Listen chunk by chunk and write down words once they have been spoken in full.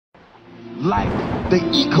like the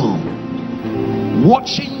eagle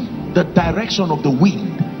watching the direction of the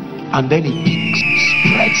wind, and then it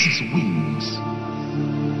spreads its wings.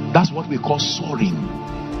 That's what we call soaring.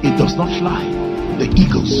 It does not fly. The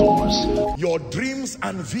eagle soars. Your dreams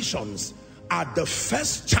and visions are the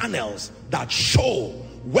first channels that show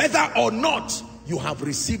whether or not you have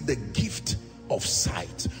received the gift of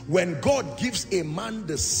sight. When God gives a man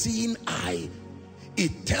the seeing eye,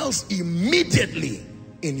 it tells immediately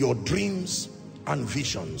in your dreams and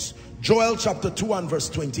visions. Joel chapter 2 and verse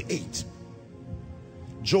 28.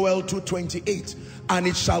 Joel 2:28. And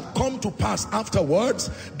it shall come to pass afterwards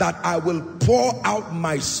that I will pour out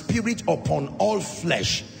my spirit upon all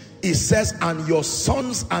flesh. It says, and your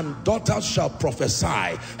sons and daughters shall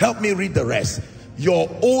prophesy. Help me read the rest. Your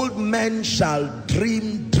old men shall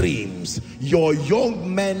dream dreams. Your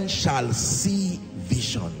young men shall see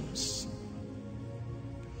visions.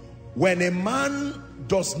 When a man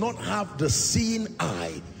does not have the seeing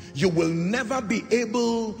eye, you will never be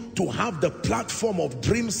able to have the platform of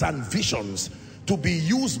dreams and visions to be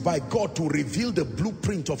used by God to reveal the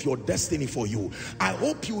blueprint of your destiny for you. I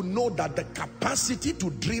hope you know that the capacity to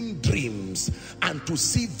dream dreams and to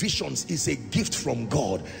see visions is a gift from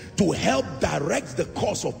God to help direct the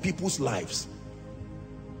course of people's lives.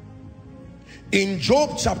 In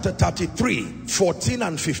Job chapter 33, 14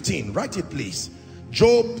 and 15, write it please.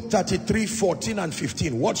 Job 33, 14 and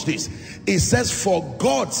 15. Watch this. It says, for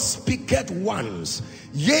God speaketh once,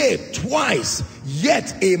 yea, twice,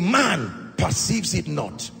 yet a man perceives it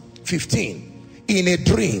not. 15. In a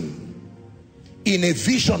dream, in a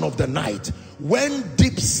vision of the night, when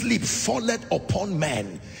deep sleep falleth upon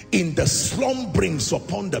man, in the slumberings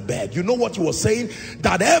upon the bed. You know what he was saying?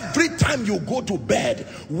 That every time you go to bed,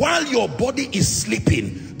 while your body is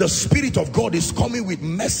sleeping, the Spirit of God is coming with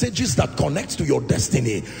messages that connects to your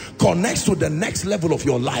destiny, connects to the next level of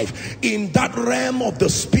your life. In that realm of the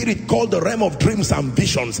Spirit called the realm of dreams and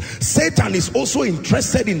visions, Satan is also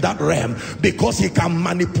interested in that realm because he can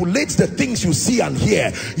manipulate the things you see and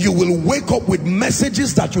hear. You will wake up with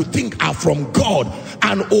messages that you think are from God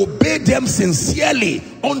and obey them sincerely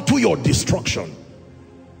unto your destruction.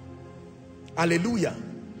 Hallelujah.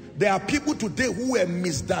 There are people today who were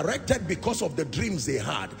misdirected because of the dreams they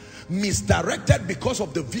had, misdirected because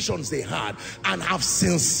of the visions they had, and have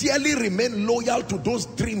sincerely remained loyal to those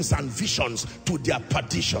dreams and visions to their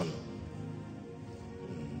perdition.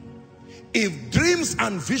 If dreams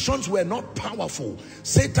and visions were not powerful,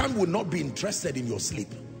 Satan would not be interested in your sleep.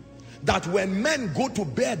 That when men go to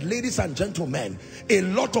bed, ladies and gentlemen, a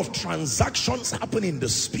lot of transactions happen in the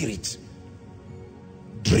spirit.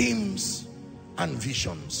 Dreams and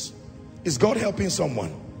visions. Is God helping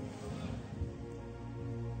someone?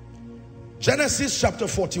 Genesis chapter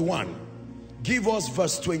 41. Give us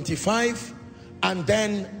verse 25 and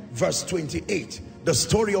then verse 28. The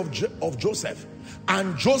story of Joseph.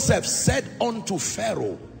 And Joseph said unto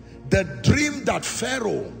Pharaoh, the dream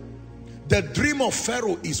of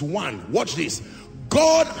Pharaoh is one. Watch this.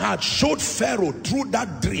 God had showed Pharaoh through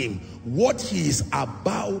that dream what he is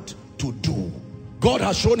about to do. God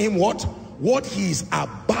has shown him what? What he is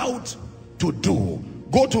about to do.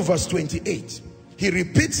 Go to verse 28. He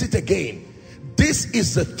repeats it again. This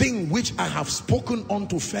is the thing which I have spoken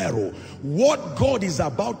unto Pharaoh. What God is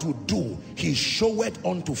about to do, he showeth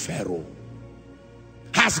unto Pharaoh.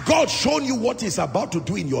 Has God shown you what he's about to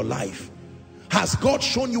do in your life? Has God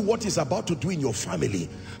shown you what he's about to do in your family?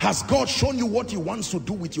 Has God shown you what he wants to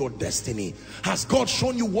do with your destiny? Has God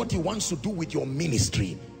shown you what he wants to do with your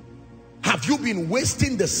ministry? Have you been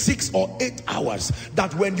wasting the 6 or 8 hours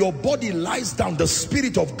that when your body lies down, the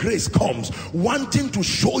Spirit of grace comes, wanting to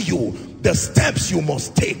show you the steps you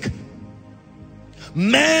must take?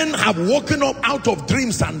 Men have woken up out of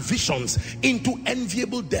dreams and visions into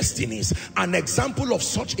enviable destinies. An example of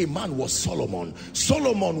such a man was Solomon.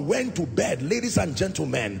 Solomon went to bed, ladies and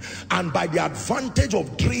gentlemen, and by the advantage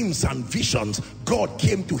of dreams and visions, God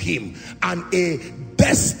came to him and a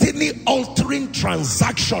destiny-altering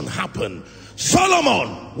transaction happened. Solomon,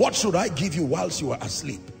 what should I give you whilst you are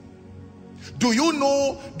asleep? Do you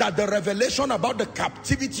know that the revelation about the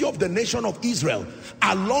captivity of the nation of Israel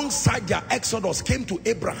alongside their exodus came to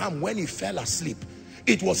Abraham when he fell asleep?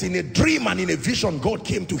 It was in a dream and in a vision God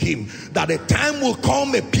came to him that a time will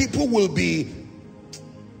come, a people will be...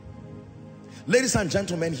 Ladies and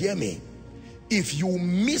gentlemen, hear me. If you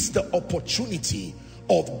miss the opportunity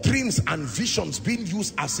of dreams and visions being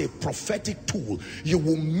used as a prophetic tool, you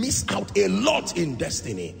will miss out a lot in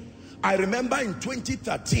destiny. I remember in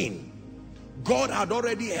 2013, God had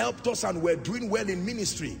already helped us and we're doing well in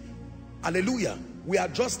ministry. Hallelujah. We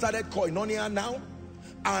had just started Koinonia now,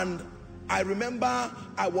 and I remember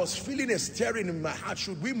I was feeling a stirring in my heart.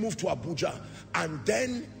 Should we move to Abuja? And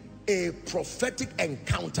then a prophetic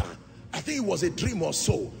encounter. I think it was a dream or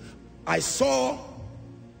so. I saw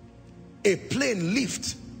a plane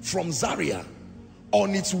lift from Zaria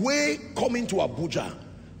on its way coming to Abuja.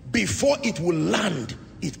 Before it will land,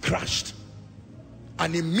 it crashed.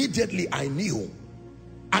 And immediately I knew,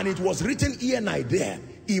 and it was written here and there,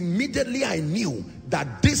 immediately I knew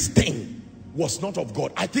that this thing was not of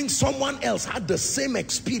God. I think someone else had the same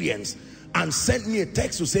experience and sent me a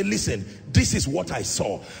text to say, listen, this is what I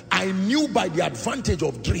saw. I knew by the advantage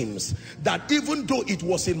of dreams that even though it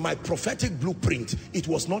was in my prophetic blueprint, it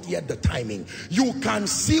was not yet the timing. You can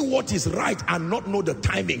see what is right and not know the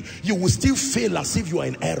timing. You will still fail as if you are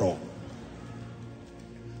in error.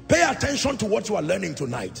 Pay attention to what you are learning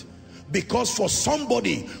tonight. Because for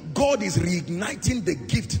somebody, God is reigniting the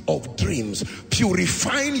gift of dreams,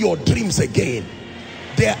 purifying your dreams again.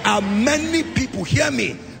 There are many people, hear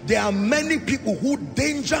me, there are many people who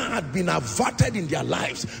danger had been averted in their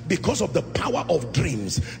lives because of the power of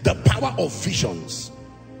dreams, the power of visions.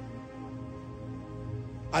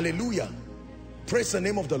 Hallelujah. Praise the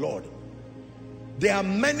name of the Lord. There are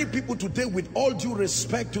many people today, with all due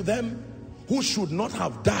respect to them, who should not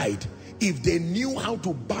have died if they knew how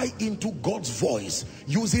to buy into God's voice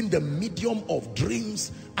using the medium of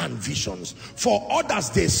dreams and visions. For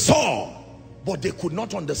others, they saw, but they could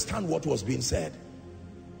not understand what was being said.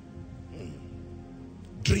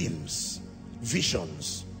 Dreams,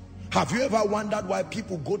 visions. Have you ever wondered why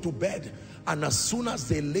people go to bed and as soon as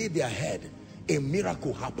they lay their head, a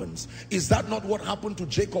miracle happens? Is that not what happened to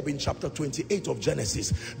Jacob in chapter 28 of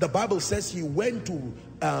Genesis? The Bible says he went to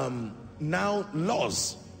now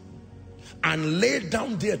Luz and laid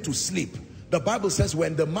down there to sleep. The Bible says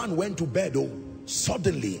when the man went to bed,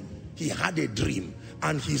 suddenly he had a dream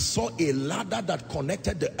and he saw a ladder that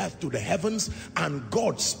connected the earth to the heavens and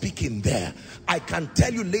God speaking there. I can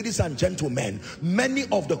tell you, ladies and gentlemen, many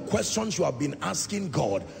of the questions you have been asking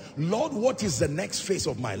God, Lord, what is the next phase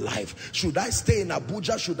of my life? Should I stay in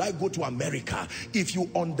Abuja? Should I go to America? If you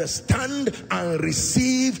understand and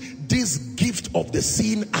receive this gift of the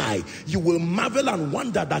seeing eye, you will marvel and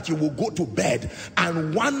wonder that you will go to bed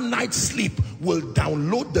and one night's sleep will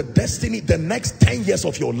download the destiny, the next 10 years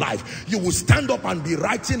of your life. You will stand up and be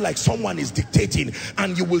writing like someone is dictating,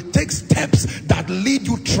 and you will take steps that lead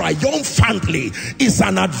you triumphantly. It's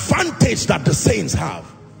an advantage that the saints have.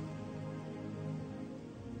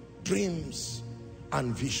 Dreams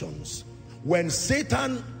and visions. When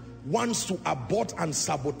Satan wants to abort and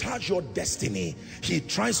sabotage your destiny, he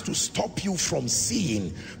tries to stop you from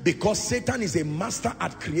seeing, because Satan is a master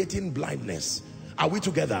at creating blindness. Are we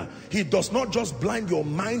together? He does not just blind your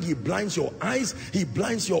mind, he blinds your eyes, he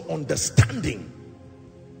blinds your understanding.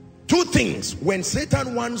 Two things: when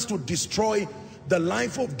Satan wants to destroy the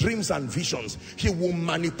life of dreams and visions, he will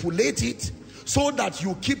manipulate it so that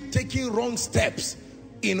you keep taking wrong steps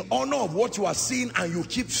in honor of what you are seeing and you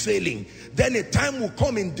keep failing. Then a time will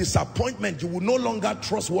come in disappointment, you will no longer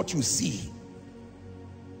trust what you see.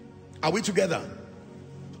 Are we together?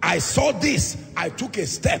 I saw this, I took a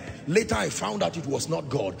step, later I found out it was not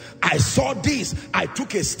God. I saw this, I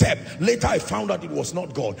took a step, later I found out it was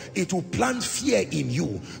not God. It will plant fear in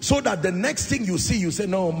you so that the next thing you see, you say,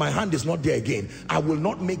 no, my hand is not there again. I will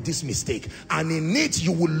not make this mistake. And in it,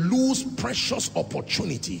 you will lose precious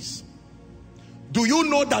opportunities. Do you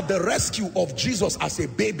know that the rescue of Jesus as a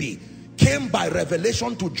baby came by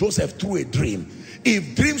revelation to Joseph through a dream?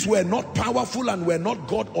 If dreams were not powerful and were not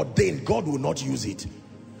God ordained, God will not use it.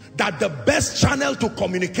 That the best channel to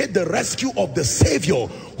communicate the rescue of the Savior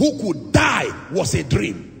who could die was a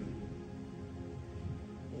dream.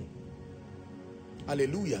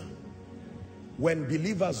 Hallelujah. When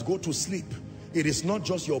believers go to sleep, it is not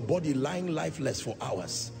just your body lying lifeless for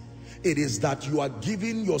hours. It is that you are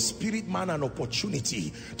giving your spirit man an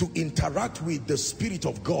opportunity to interact with the Spirit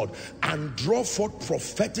of God and draw forth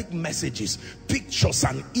prophetic messages, pictures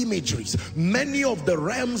and imageries. Many of the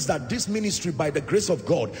realms that this ministry, by the grace of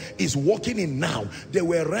God, is walking in now, there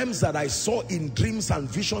were realms that I saw in dreams and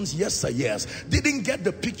visions years. Didn't get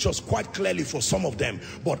the pictures quite clearly for some of them,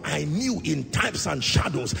 but I knew in types and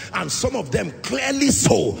shadows, and some of them clearly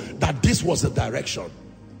saw that this was the direction.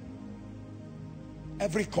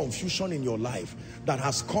 Every confusion in your life that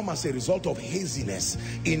has come as a result of haziness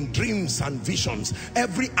in dreams and visions,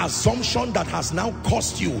 every assumption that has now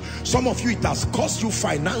cost you, some of you, it has cost you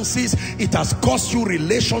finances, it has cost you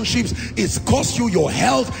relationships, it's cost you your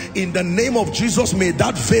health. In the name of Jesus, may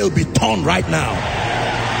that veil be torn right now.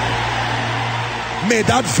 May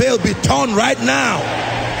that veil be torn right now.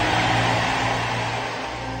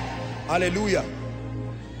 Hallelujah.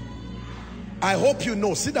 I hope you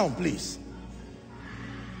know. Sit down, please.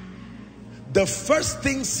 The first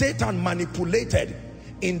thing Satan manipulated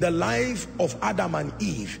in the life of Adam and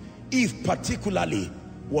Eve particularly,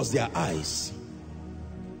 was their eyes.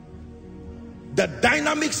 The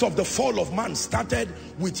dynamics of the fall of man started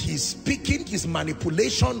with his speaking, his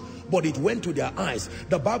manipulation, but it went to their eyes.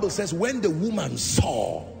 The Bible says when the woman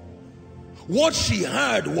saw, what she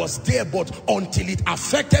heard was there, but until it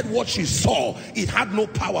affected what she saw, it had no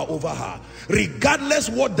power over her. Regardless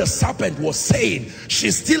what the serpent was saying, she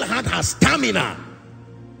still had her stamina,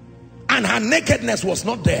 and her nakedness was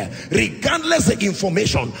not there, regardless the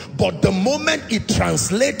information. But the moment it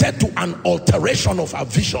translated to an alteration of her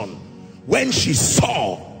vision, when she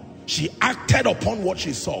saw, she acted upon what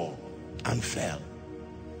she saw and fell.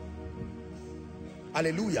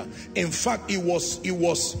 Hallelujah. In fact, it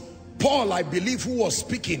was Paul, I believe, who was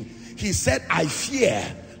speaking. He said, I fear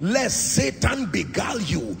lest Satan beguile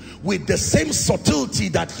you with the same subtlety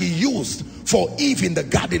that he used for Eve in the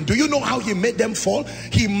garden. Do you know how he made them fall?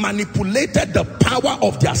 He manipulated the power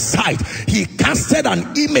of their sight. He casted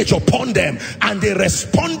an image upon them, and they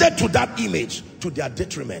responded to that image to their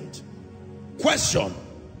detriment. Question: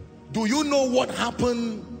 do you know what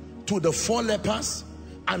happened to the 4 lepers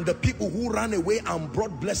and the people who ran away and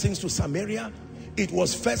brought blessings to Samaria? It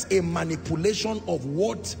was first a manipulation of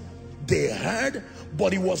what they heard,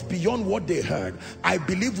 but it was beyond what they heard. I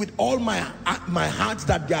believe with all my heart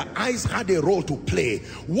that their eyes had a role to play.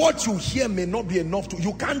 What you hear may not be enough to,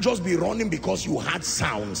 you can't just be running because you heard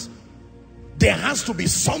sounds. There has to be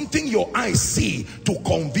something your eyes see to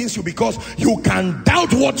convince you, because you can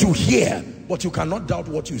doubt what you hear, but you cannot doubt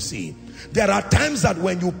what you see. There are times that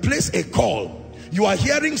when you place a call, you are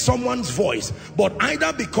hearing someone's voice, but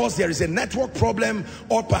either because there is a network problem,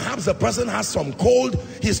 or perhaps the person has some cold,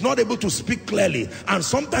 he's not able to speak clearly. And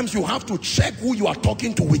sometimes you have to check who you are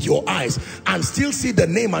talking to with your eyes and still see the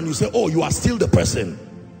name, and you say, oh, you are still the person.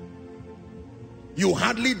 You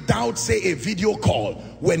hardly doubt, say, a video call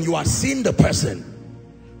when you are seeing the person.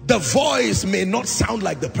 The voice may not sound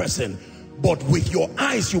like the person, but with your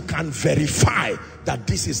eyes you can verify that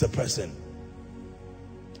this is the person.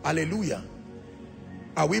 Hallelujah.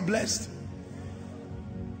 Are we blessed?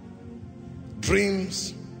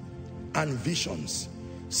 Dreams and visions.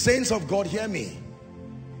 Saints of God, hear me.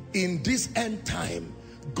 In this end time,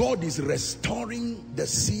 God is restoring the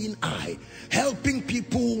seeing eye, helping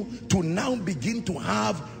people to now begin to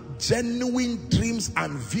have genuine dreams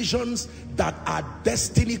and visions that are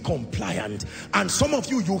destiny compliant. And some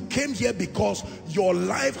of you came here because your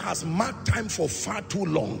life has marked time for far too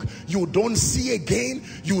long. You don't see again,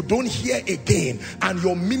 you don't hear again, and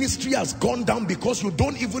your ministry has gone down because you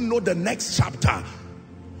don't even know the next chapter.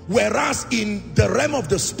 Whereas in the realm of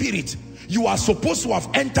the spirit, you are supposed to have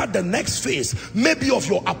entered the next phase, maybe of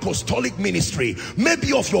your apostolic ministry,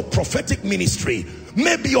 maybe of your prophetic ministry,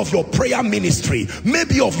 maybe of your prayer ministry,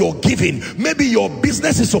 maybe of your giving, maybe your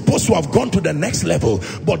business is supposed to have gone to the next level,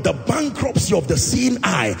 but the bankruptcy of the seeing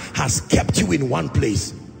eye has kept you in one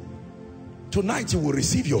place. Tonight you will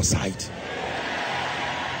receive your sight.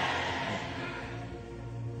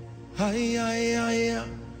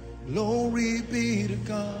 Glory be to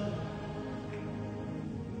God.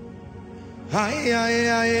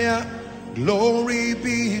 Glory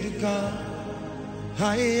be to God.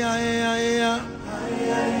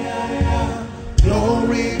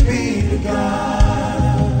 Glory be to God.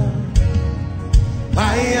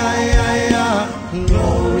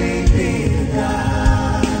 Glory be to God.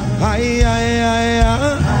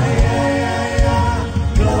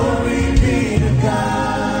 Glory be to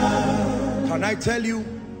God. Can I tell you,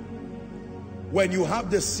 when you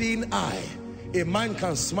have the seeing eye, a man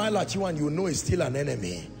can smile at you and you know he's still an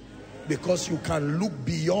enemy, because you can look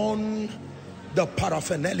beyond the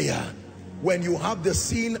paraphernalia. When you have the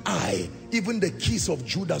seeing eye, even the keys of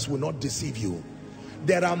Judas will not deceive you.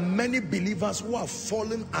 There are many believers who have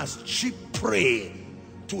fallen as cheap prey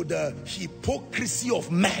to the hypocrisy of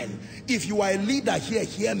man. If you are a leader here,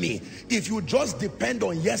 hear me. If you just depend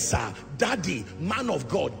on yes sir, daddy, man of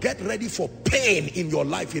God, get ready for pain in your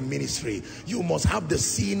life in ministry. You must have the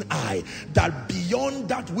seeing eye, that beyond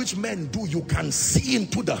that which men do, you can see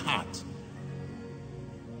into the heart.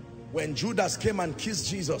 When Judas came and kissed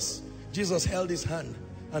Jesus, Jesus held his hand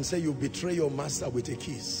and said, you betray your master with a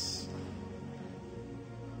kiss.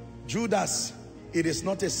 Judas, it is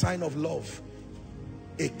not a sign of love.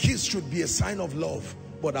 A kiss should be a sign of love,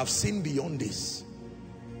 but I've seen beyond this.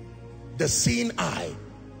 The seeing eye.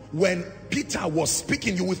 When Peter was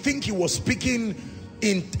speaking, you would think he was speaking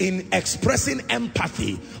in expressing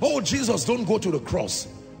empathy. Oh, Jesus, don't go to the cross.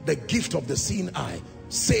 The gift of the seeing eye.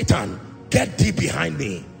 Satan, get thee behind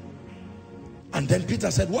me. And then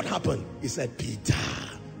Peter said, what happened? He said, Peter,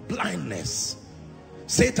 blindness.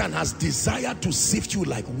 Satan has desired to sift you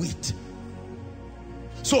like wheat.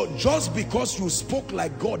 So just because you spoke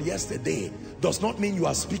like God yesterday does not mean you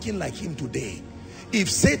are speaking like him today. If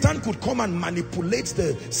Satan could come and manipulate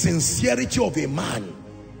the sincerity of a man,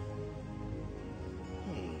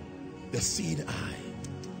 the seeing eye.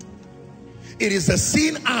 It is the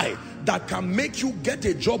seeing eye that can make you get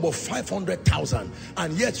a job of 500,000,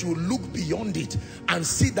 and yet you look beyond it and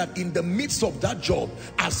see that in the midst of that job,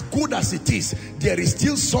 as good as it is, there is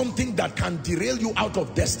still something that can derail you out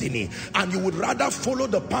of destiny, and you would rather follow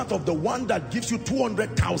the path of the one that gives you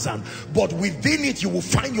 200,000, but within it you will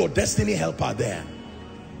find your destiny helper there.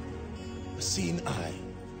 The seeing eye.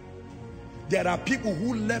 There are people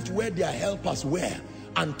who left where their helpers were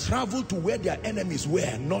and traveled to where their enemies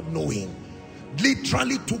were, not knowing.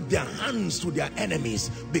 Literally took their hands to their enemies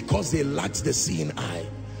because they lacked the seeing eye.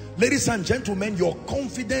 Ladies and gentlemen, your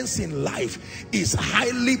confidence in life is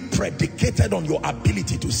highly predicated on your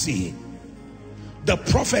ability to see. The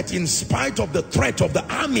prophet, in spite of the threat of the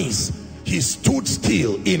armies, he stood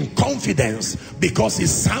still in confidence because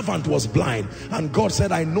his servant was blind. And God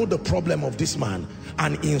said, I know the problem of this man,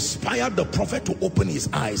 and inspired the prophet to open his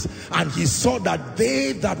eyes. And he saw that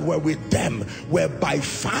they that were with them were by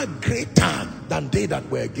far greater than they that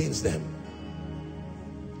were against them.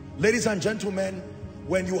 Ladies and gentlemen,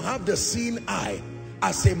 when you have the seeing eye,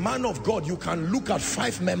 as a man of God, you can look at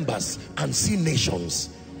 5 members and see nations.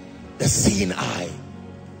 The seeing eye.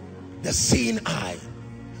 The seeing eye.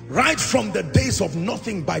 Right from the days of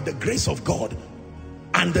nothing by the grace of God,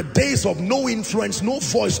 and the days of no influence, no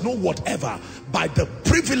voice, no whatever, by the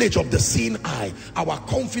privilege of the seeing eye, our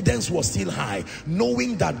confidence was still high,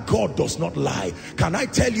 knowing that God does not lie. Can I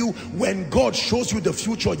tell you, when God shows you the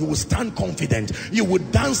future, you will stand confident. You will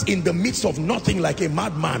dance in the midst of nothing like a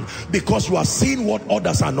madman, because you are seeing what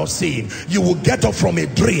others are not seeing. You will get up from a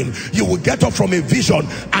dream, you will get up from a vision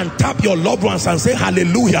and tap your loved ones and say,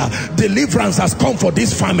 hallelujah, deliverance has come for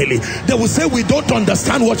this family. They will say, we don't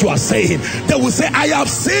understand what you are saying. They will say, I have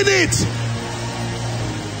seen it.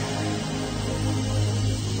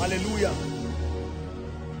 Hallelujah.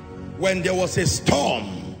 When there was a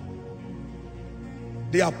storm,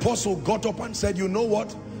 the apostle got up and said, you know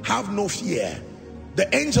what? Have no fear.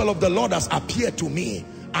 The angel of the Lord has appeared to me,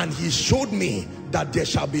 and he showed me that there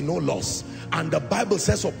shall be no loss. And the Bible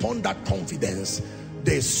says, upon that confidence,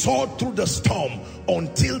 they soared through the storm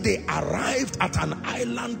until they arrived at an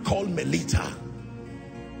island called Melita.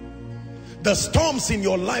 The storms in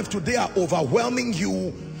your life today are overwhelming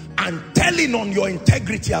you and telling on your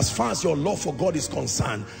integrity as far as your love for God is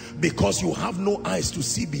concerned, because you have no eyes to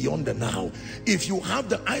see beyond the now. If you have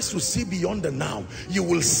the eyes to see beyond the now, you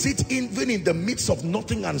will sit even in the midst of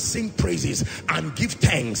nothing and sing praises and give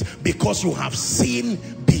thanks, because you have seen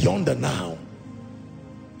beyond the now.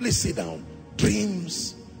 Please sit down.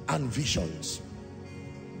 Dreams and visions.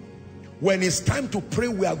 When it's time to pray,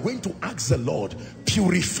 we are going to ask the Lord,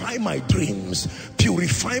 purify my dreams,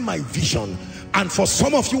 purify my vision. And for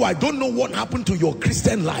some of you, I don't know what happened to your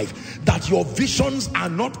Christian life, that your visions are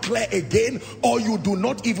not clear again, or you do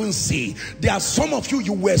not even see. There are some of you,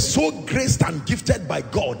 you were so graced and gifted by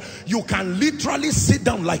God, you can literally sit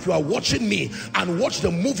down like you are watching me and watch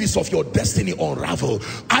the movies of your destiny unravel.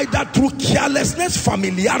 Either through carelessness,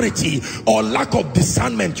 familiarity, or lack of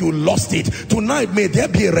discernment, you lost it. Tonight, may there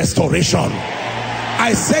be a restoration.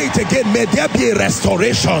 I say it again, may there be a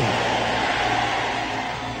restoration.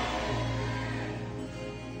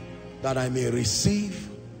 That I may receive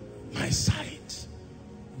my sight.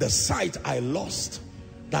 The sight I lost,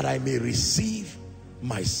 that I may receive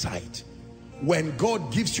my sight. When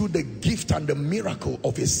God gives you the gift and the miracle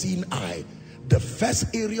of a seeing eye, the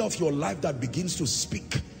first area of your life that begins to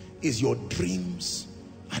speak is your dreams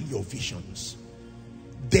and your visions.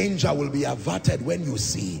 Danger will be averted when you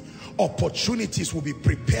see. Opportunities will be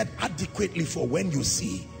prepared adequately for when you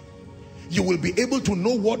see. You will be able to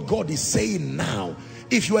know what God is saying now.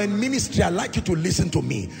 If you are in ministry, I'd like you to listen to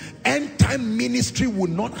me. End time ministry will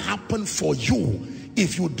not happen for you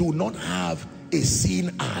if you do not have a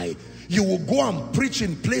seeing eye. You will go and preach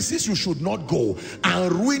in places you should not go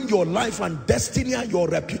and ruin your life and destiny and your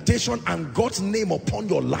reputation and God's name upon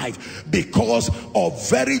your life because of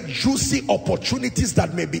very juicy opportunities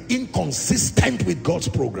that may be inconsistent with God's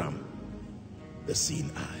program. The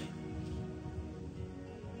seeing eye.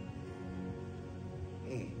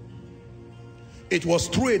 It was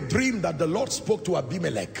through a dream that the Lord spoke to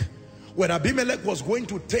Abimelech. When Abimelech was going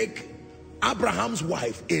to take Abraham's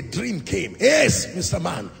wife, a dream came. Yes, Mr.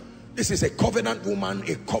 Man. This is a covenant woman,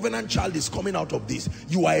 a covenant child is coming out of this.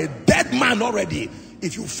 You are a dead man already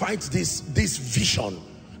if you fight this vision.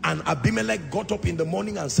 And Abimelech got up in the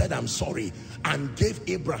morning and said, I'm sorry, and gave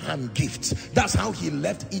Abraham gifts. That's how he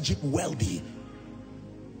left Egypt wealthy.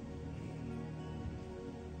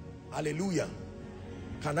 Hallelujah.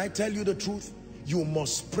 Can I tell you the truth? You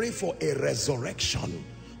must pray for a resurrection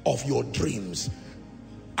of your dreams.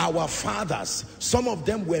 Our fathers, some of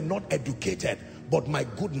them were not educated, but my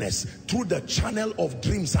goodness, through the channel of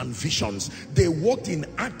dreams and visions, they walked in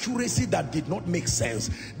accuracy that did not make sense.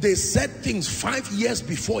 They said things 5 years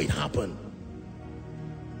before it happened.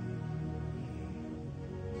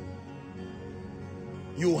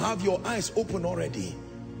 You have your eyes open already.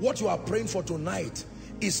 What you are praying for tonight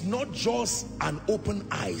is not just an open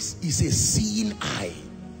eyes, it's a seeing eye.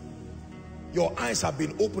 Your eyes have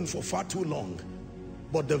been open for far too long,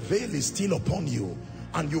 but the veil is still upon you,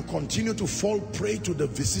 and you continue to fall prey to the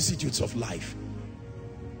vicissitudes of life.